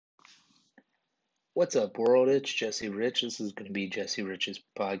What's up, world? It's Jesse Rich. This is going to be Jesse Rich's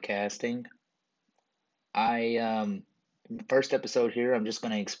podcasting. I First episode here. I'm just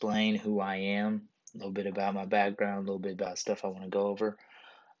going to explain who I am, a little bit about my background, a little bit about stuff I want to go over,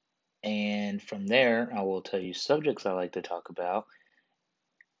 and from there, I will tell you subjects I like to talk about,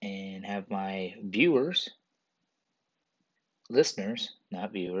 and have my viewers, listeners,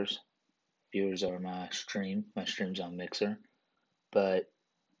 not viewers. Viewers are my stream. My stream's on Mixer, but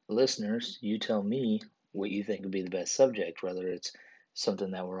listeners, you tell me what you think would be the best subject, whether it's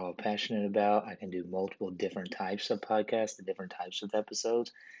something that we're all passionate about. I can do multiple different types of podcasts and different types of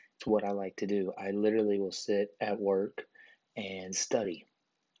episodes. It's what I like to do. I literally will sit at work and study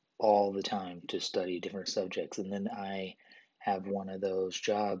all the time to study different subjects. And then I have one of those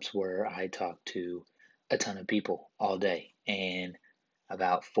jobs where I talk to a ton of people all day. And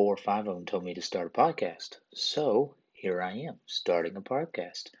about four or five of them told me to start a podcast. So here I am starting a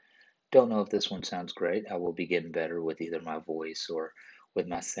podcast. Don't know if this one sounds great. I will be getting better with either my voice or with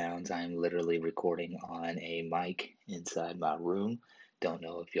my sounds. I'm literally recording on a mic inside my room. Don't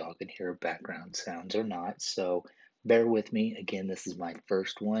know if y'all can hear background sounds or not. So bear with me. Again, this is my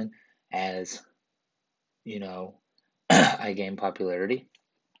first one. As you know, I gain popularity,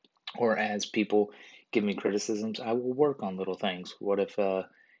 or as people give me criticisms, I will work on little things. What if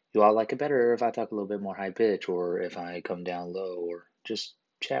you all like it better if I talk a little bit more high pitch, or if I come down low, or just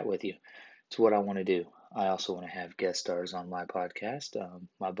chat with you? It's what I want to do. I also want to have guest stars on my podcast.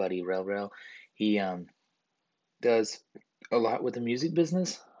 My buddy Rel, he does a lot with the music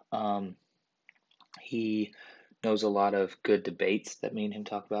business. Um, he knows a lot of good debates that me and him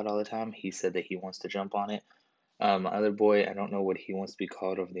talk about all the time. He said that he wants to jump on it. My other boy, I don't know what he wants to be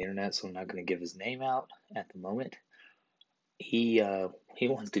called over the internet, so I'm not going to give his name out at the moment. He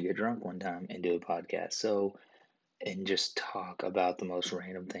wants to get drunk one time and do a podcast, so and just talk about the most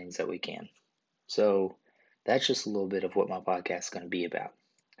random things that we can. So that's just a little bit of what my podcast is going to be about.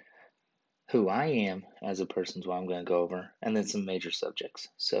 Who I am as a person is what I'm going to go over, and then some major subjects.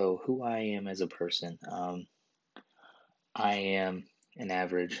 So who I am as a person, I am an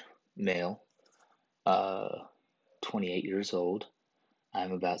average male, uh, 28 years old.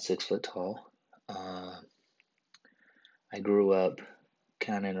 I'm about 6 foot tall. Uh, I grew up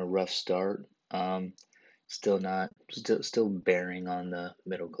kind of in a rough start. Still not, still bearing on the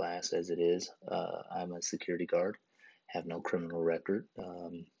middle class as it is. I'm a security guard, have no criminal record.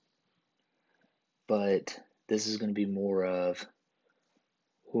 But this is going to be more of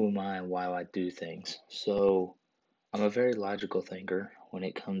who am I and why I do things. So I'm a very logical thinker when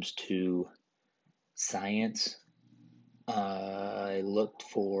it comes to science. I looked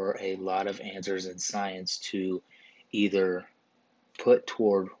for a lot of answers in science to either put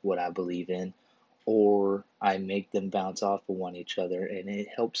toward what I believe in, or I make them bounce off of one each other, and it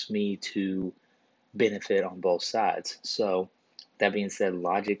helps me to benefit on both sides. So, that being said,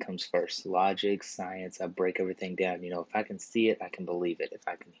 logic comes first. Logic, science, I break everything down. If I can see it, I can believe it. If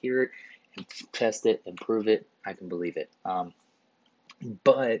I can hear it and test it and prove it, I can believe it.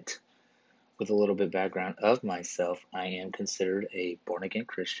 But with a little bit background of myself, I am considered a born again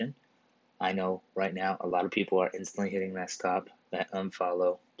Christian. I know right now a lot of people are instantly hitting that stop, that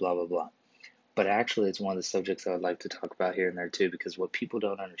unfollow, blah, blah, blah. But actually, it's one of the subjects I would like to talk about here and there too, because what people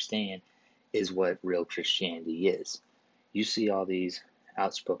don't understand is what real Christianity is. You see all these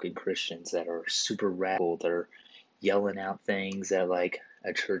outspoken Christians that are super radical, they're yelling out things at like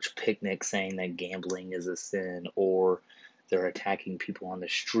a church picnic saying that gambling is a sin, or they're attacking people on the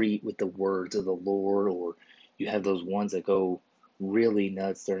street with the words of the Lord, or you have those ones that go really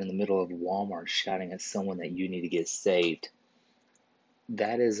nuts. They're in the middle of Walmart shouting at someone that you need to get saved.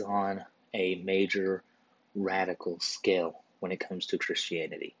 That is on a major radical scale when it comes to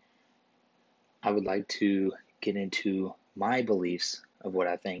Christianity. I would like to get into my beliefs of what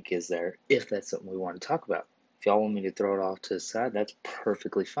I think is there, if that's something we want to talk about. If y'all want me to throw it off to the side, that's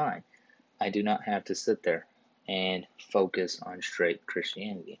perfectly fine. I do not have to sit there and focus on straight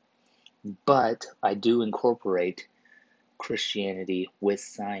Christianity. But I do incorporate Christianity with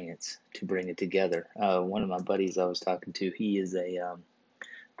science to bring it together. One of my buddies I was talking to, he is a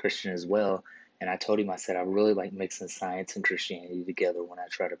Christian as well. And I told him, I said, I really like mixing science and Christianity together when I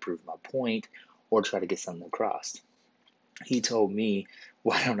try to prove my point or try to get something across. He told me,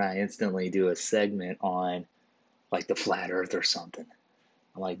 why don't I instantly do a segment on like the flat earth or something?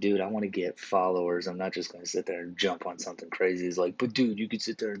 I'm like, dude, I want to get followers. I'm not just going to sit there and jump on something crazy. He's like, but dude, you could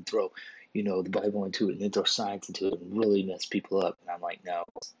sit there and throw, the Bible into it and then throw science into it and really mess people up. And I'm like, no,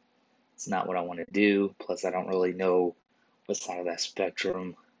 it's not what I want to do. Plus, I don't really know what side of that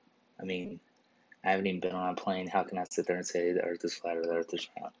spectrum. I mean, I haven't even been on a plane. How can I sit there and say the earth is flat or the earth is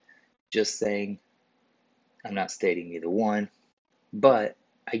round? Just saying I'm not stating either one, but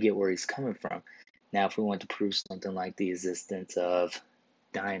I get where he's coming from. Now, if we want to prove something like the existence of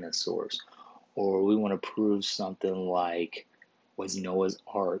dinosaurs, or we want to prove something like, was Noah's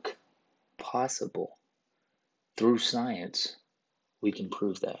Ark possible? Through science, we can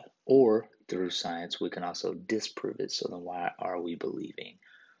prove that. Or through science, we can also disprove it. So then why are we believing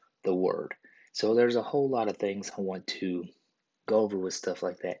the word? So there's a whole lot of things I want to go over with stuff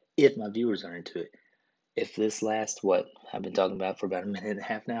like that if my viewers are into it. If this lasts, what I've been talking about for about a minute and a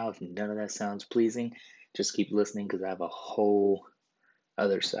half now, if none of that sounds pleasing, just keep listening because I have a whole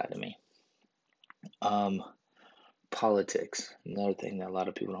other side of me. Um, Politics, another thing that a lot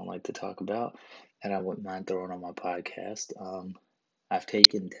of people don't like to talk about, and I wouldn't mind throwing on my podcast. I've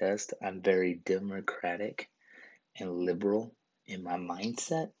taken tests. I'm very democratic and liberal in my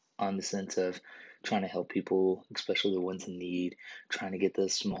mindset on the sense of trying to help people, especially the ones in need, trying to get the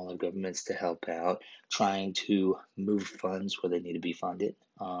smaller governments to help out, trying to move funds where they need to be funded.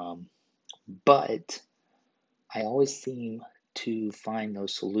 But I always seem to find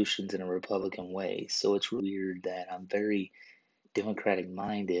those solutions in a Republican way. So it's really weird that I'm very democratic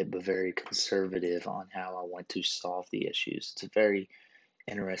minded, but very conservative on how I want to solve the issues. It's a very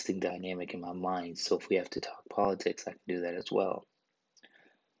interesting dynamic in my mind. So if we have to talk politics, I can do that as well.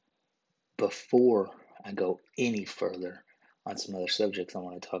 Before I go any further on some other subjects I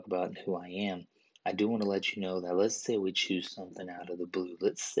want to talk about and who I am, I do want to let you know that let's say we choose something out of the blue.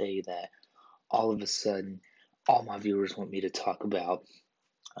 Let's say that all of a sudden, all my viewers want me to talk about,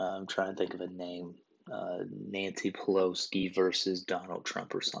 I'm trying to think of a name, Nancy Pelosi versus Donald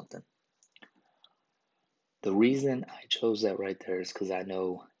Trump or something. The reason I chose that right there is because I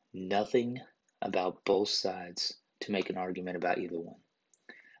know nothing about both sides to make an argument about either one.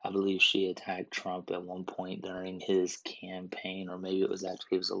 I believe she attacked Trump at one point during his campaign, or maybe it was after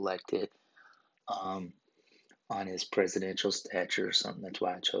he was elected, um, on his presidential stature or something. That's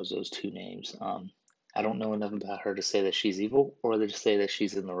why I chose those two names. I don't know enough about her to say that she's evil or to say that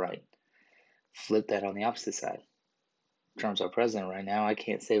she's in the right. Flip that on the opposite side. Trump's our president right now. I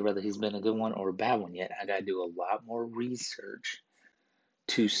can't say whether he's been a good one or a bad one yet. I got to do a lot more research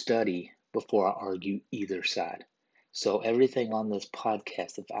to study before I argue either side. So everything on this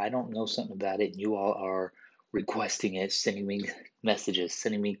podcast, if I don't know something about it and you all are requesting it, sending me messages,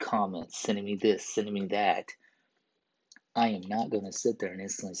 sending me comments, sending me this, sending me that, I am not going to sit there and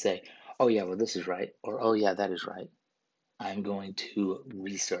instantly say, oh yeah, well this is right, or oh yeah, that is right. I'm going to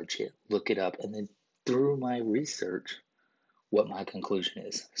research it, look it up, and then through my research, what my conclusion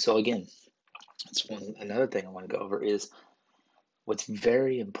is. So again, that's another thing I want to go over is what's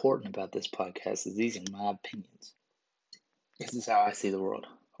very important about this podcast is these are my opinions. This is how I see the world,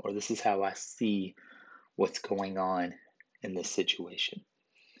 or this is how I see what's going on in this situation.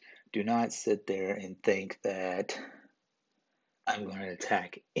 Do not sit there and think that I'm going to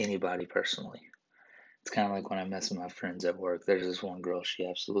attack anybody personally. It's kind of like when I mess with my friends at work. There's this one girl, she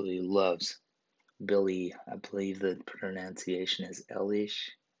absolutely loves Billie. I believe the pronunciation is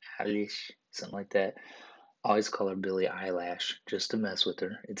Eilish, something like that. I always call her Billie Eyelash just to mess with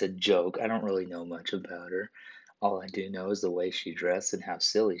her. It's a joke. I don't really know much about her. All I do know is the way she dressed and how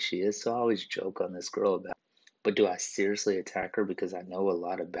silly she is, so I always joke on this girl about it. But do I seriously attack her because I know a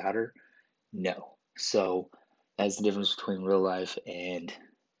lot about her? No. So that's the difference between real life and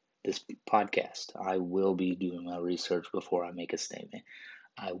this podcast. I will be doing my research before I make a statement.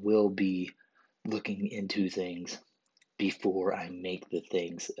 I will be looking into things before I make the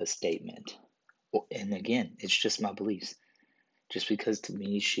things a statement. And again, it's just my beliefs. Just because to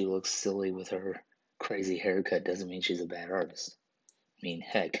me she looks silly with her crazy haircut doesn't mean she's a bad artist. I mean,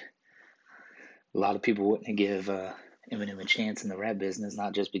 heck, a lot of people wouldn't give Eminem a chance in the rap business,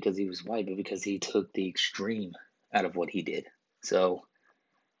 not just because he was white, but because he took the extreme out of what he did. So,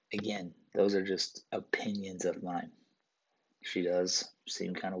 again, those are just opinions of mine. She does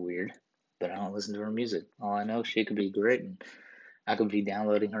seem kind of weird, but I don't listen to her music. All I know, she could be great, and I could be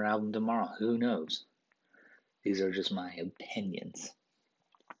downloading her album tomorrow. Who knows? These are just my opinions.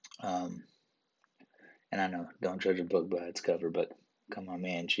 Um, and I know, don't judge a book by its cover, but come on,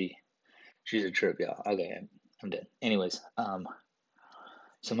 man, she's a trip, y'all. Okay, I'm done. Anyways,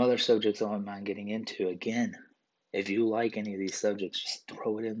 some other subjects I wouldn't mind getting into. Again, if you like any of these subjects, just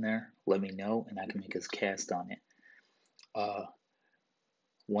throw it in there. Let me know, and I can make a cast on it. Uh,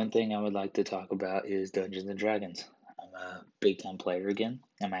 One thing I would like to talk about is Dungeons and Dragons. I'm a big time player again.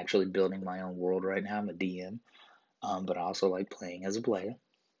 I'm actually building my own world right now. I'm a DM, but I also like playing as a player.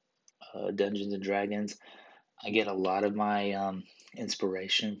 Dungeons and Dragons. I get a lot of my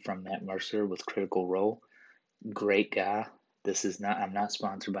inspiration from Matt Mercer with Critical Role. Great guy. I'm not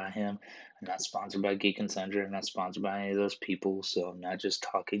sponsored by him. I'm not sponsored by Geek and Sundry. I'm not sponsored by any of those people. So I'm not just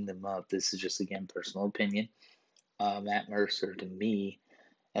talking them up. This is just, again, personal opinion. Matt Mercer, to me,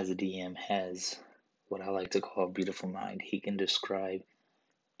 as a DM, has what I like to call a beautiful mind. He could describe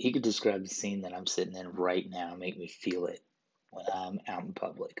the scene that I'm sitting in right now, make me feel it when I'm out in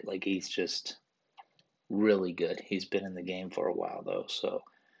public. Like, he's just really good. He's been in the game for a while though, so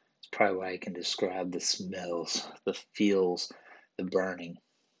it's probably why I can describe the smells, the feels, the burning.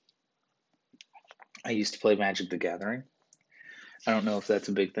 I used to play Magic the Gathering. I don't know if that's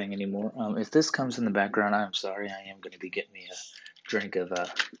a big thing anymore. If this comes in the background, I'm sorry. I am going to be getting me a drink of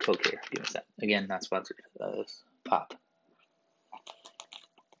Coke here. Give me a sec. Again, not sponsored. Pop.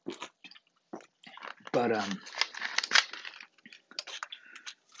 But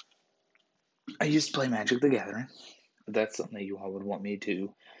I used to play Magic the Gathering. If that's something that you all would want me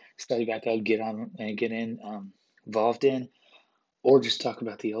to study back up, get on and get involved in, or just talk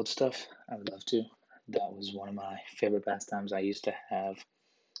about the old stuff, I would love to. That was one of my favorite pastimes. I used to have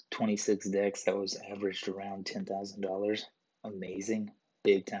 26 decks that was averaged around $10,000. Amazing,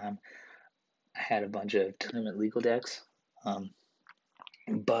 big time. I had a bunch of tournament legal decks.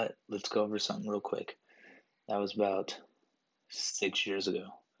 But let's go over something real quick. That was about 6 years ago.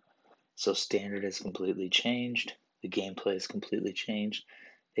 So standard has completely changed. The gameplay has completely changed.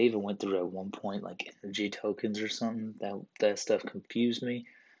 They even went through at one point like energy tokens or something. That stuff confused me.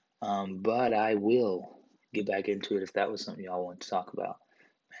 But I will get back into it if that was something y'all want to talk about.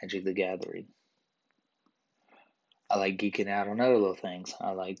 Magic the Gathering. I like geeking out on other little things.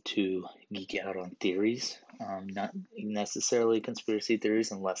 I like to geek out on theories, not necessarily conspiracy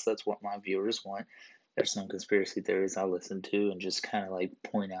theories, unless that's what my viewers want. There's some conspiracy theories I listen to and just kind of like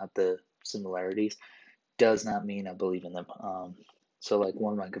point out the similarities. Does not mean I believe in them. So like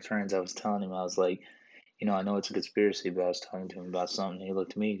one of my good friends, I was telling him, I was like, I know it's a conspiracy, but I was talking to him about something. And he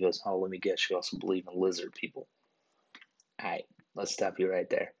looked at me, he goes, "Oh, let me guess, you also believe in lizard people." All right, let's stop you right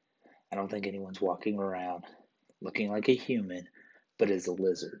there. I don't think anyone's walking around looking like a human, but is a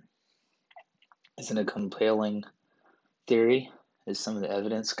lizard. Isn't it a compelling theory? Is some of the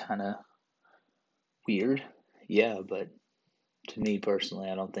evidence kind of weird? Yeah, but to me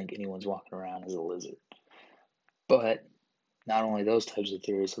personally, I don't think anyone's walking around as a lizard. But not only those types of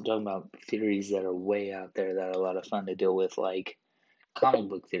theories, I'm talking about theories that are way out there that are a lot of fun to deal with, like comic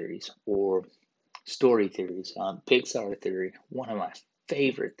book theories or story theories. Pixar theory, one of my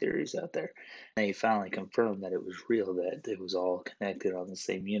favorite theories out there. They finally confirmed that it was real, that it was all connected on the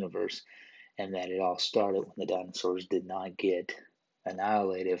same universe, and that it all started when the dinosaurs did not get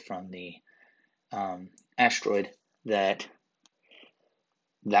annihilated from the asteroid. That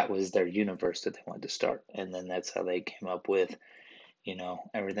was their universe that they wanted to start, and then that's how they came up with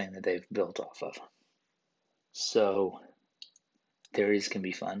everything that they've built off of. So theories can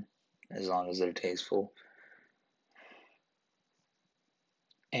be fun as long as they're tasteful.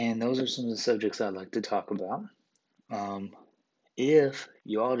 And those are some of the subjects I'd like to talk about. If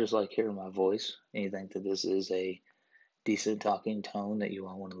you all just like hearing my voice and you think that this is a decent talking tone that you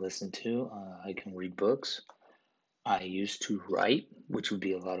all want to listen to, I can read books. I used to write, which would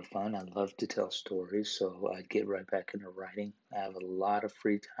be a lot of fun. I love to tell stories, so I'd get right back into writing. I have a lot of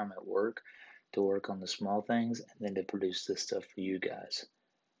free time at work to work on the small things and then to produce this stuff for you guys.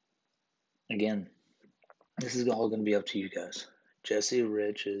 Again, this is all going to be up to you guys. Jesse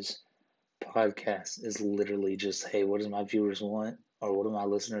Rich's podcast is literally just, hey, what does my viewers want or what do my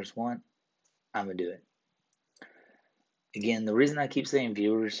listeners want? I'm going to do it. Again, the reason I keep saying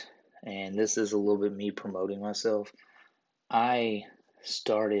viewers, and this is a little bit me promoting myself, I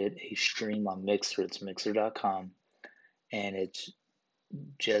started a stream on Mixer. It's mixer.com, and it's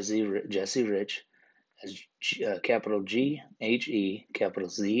Jesse Rich, as capital Ghe, capital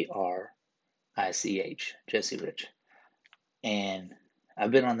ZRICH, Jesse Rich. And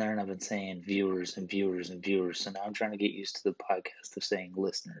I've been on there and I've been saying viewers and viewers and viewers, so now I'm trying to get used to the podcast of saying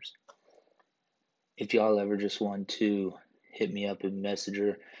listeners. If y'all ever just want to hit me up in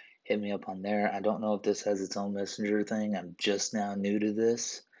Messenger, hit me up on there. I don't know if this has its own Messenger thing. I'm just now new to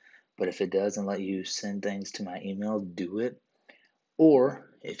this. But if it doesn't let you send things to my email, do it.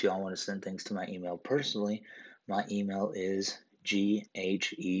 Or if y'all want to send things to my email personally, my email is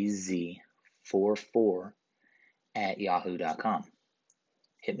ghez44@yahoo.com.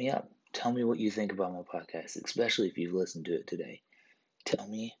 Hit me up. Tell me what you think about my podcast, especially if you've listened to it today. Tell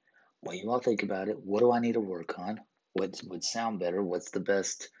me what you all think about it. What do I need to work on? What would sound better? What's the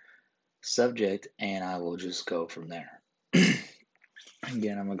best subject? And I will just go from there.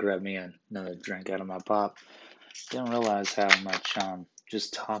 Again, I'm going to grab me another drink out of my pop. Didn't realize how much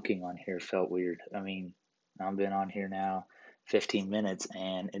just talking on here felt weird. I mean, I've been on here now 15 minutes,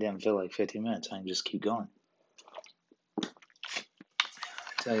 and it didn't feel like 15 minutes. I can just keep going.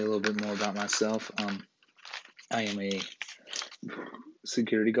 Tell you a little bit more about myself. I am a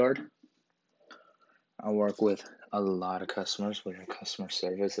security guard. I work with a lot of customers. We have customer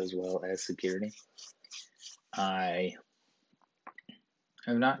service as well as security. I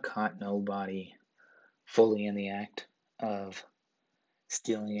have not caught nobody fully in the act of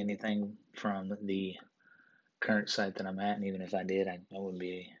stealing anything from the current site that I'm at, and even if I did, I wouldn't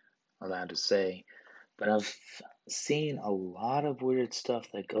be allowed to say. But I've seen a lot of weird stuff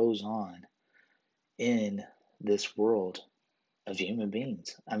that goes on in this world of human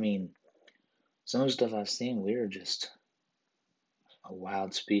beings. I mean, some of the stuff I've seen, we're just a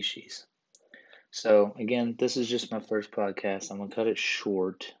wild species. So, again, this is just my first podcast. I'm going to cut it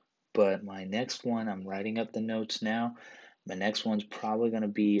short, but my next one, I'm writing up the notes now. My next one's probably going to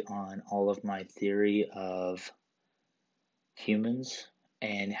be on all of my theory of humans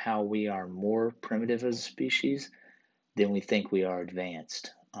and how we are more primitive as a species than we think we are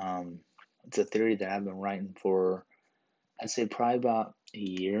advanced. It's a theory that I've been writing for, I'd say, probably about a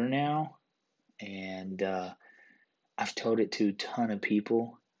year now, and I've told it to a ton of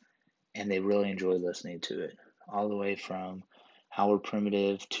people, and they really enjoy listening to it. All the way from how we're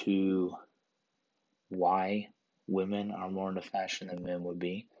primitive to why women are more into fashion than men would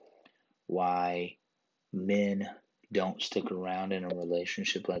be, why men don't stick around in a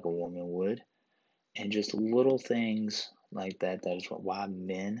relationship like a woman would, and just little things like that. That is why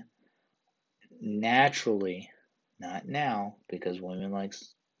men naturally, not now, because women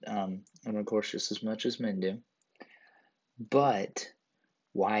likes intercourse just as much as men do, but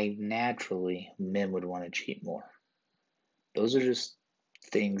why naturally men would want to cheat more. Those are just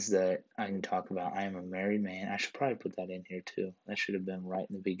things that I can talk about. I am a married man. I should probably put that in here too. That should have been right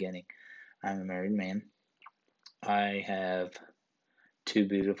in the beginning. I'm a married man. I have 2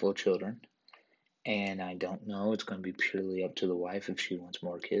 beautiful children. And I don't know, it's going to be purely up to the wife if she wants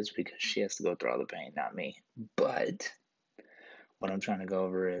more kids because she has to go through all the pain, not me. But what I'm trying to go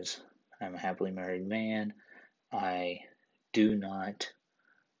over is I'm a happily married man. I do not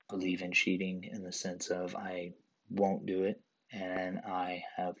believe in cheating in the sense of I won't do it. And I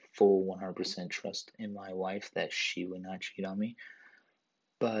have full 100% trust in my wife that she would not cheat on me.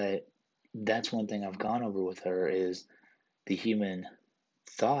 But that's one thing I've gone over with her is the human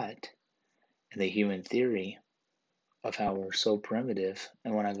thought and the human theory of how we're so primitive.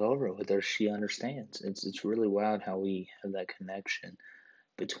 And when I go over it with her, she understands. It's really wild how we have that connection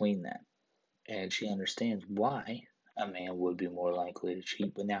between that. And she understands why a man would be more likely to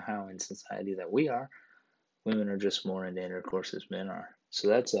cheat, but now how in society that we are, women are just more into intercourse as men are. So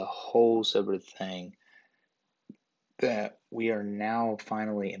that's a whole separate thing that we are now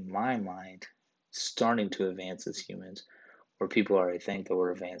finally, in my mind, starting to advance as humans, where people already think that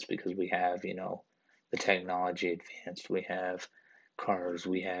we're advanced because we have, the technology advanced, we have cars,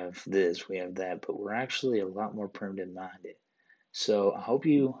 we have this, we have that, but we're actually a lot more primitive minded. So I hope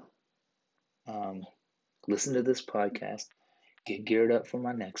you listen to this podcast, get geared up for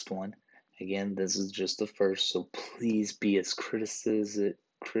my next one. Again, this is just the first, so please be as criticize it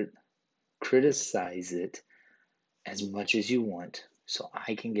as much as you want so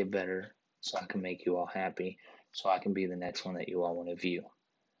I can get better, so I can make you all happy, so I can be the next one that you all want to view.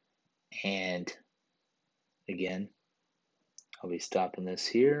 And again, I'll be stopping this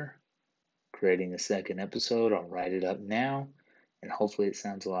here, creating a second episode. I'll write it up now, and hopefully it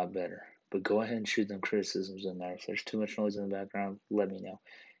sounds a lot better. But go ahead and shoot them criticisms in there. If there's too much noise in the background, let me know.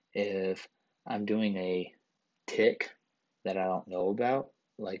 If I'm doing a tick that I don't know about,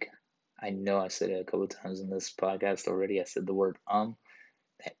 like I know I said it a couple of times in this podcast already, I said the word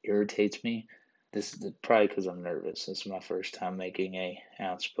that irritates me. This is probably because I'm nervous. This is my first time making a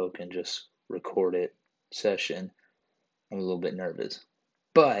outspoken, just recorded session. I'm a little bit nervous.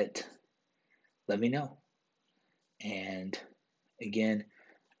 But let me know. And again,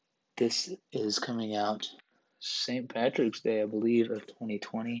 this is coming out St. Patrick's Day, I believe, of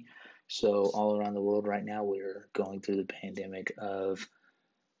 2020. So all around the world right now, we're going through the pandemic of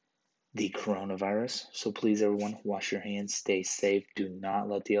the coronavirus. So please, everyone, wash your hands, stay safe. Do not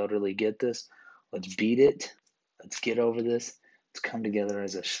let the elderly get this. Let's beat it. Let's get over this. Let's come together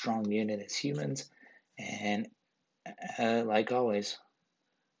as a strong unit as humans. And like always,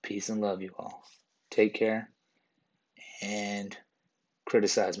 peace and love, you all. Take care and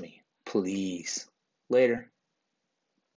criticize me, please. Later.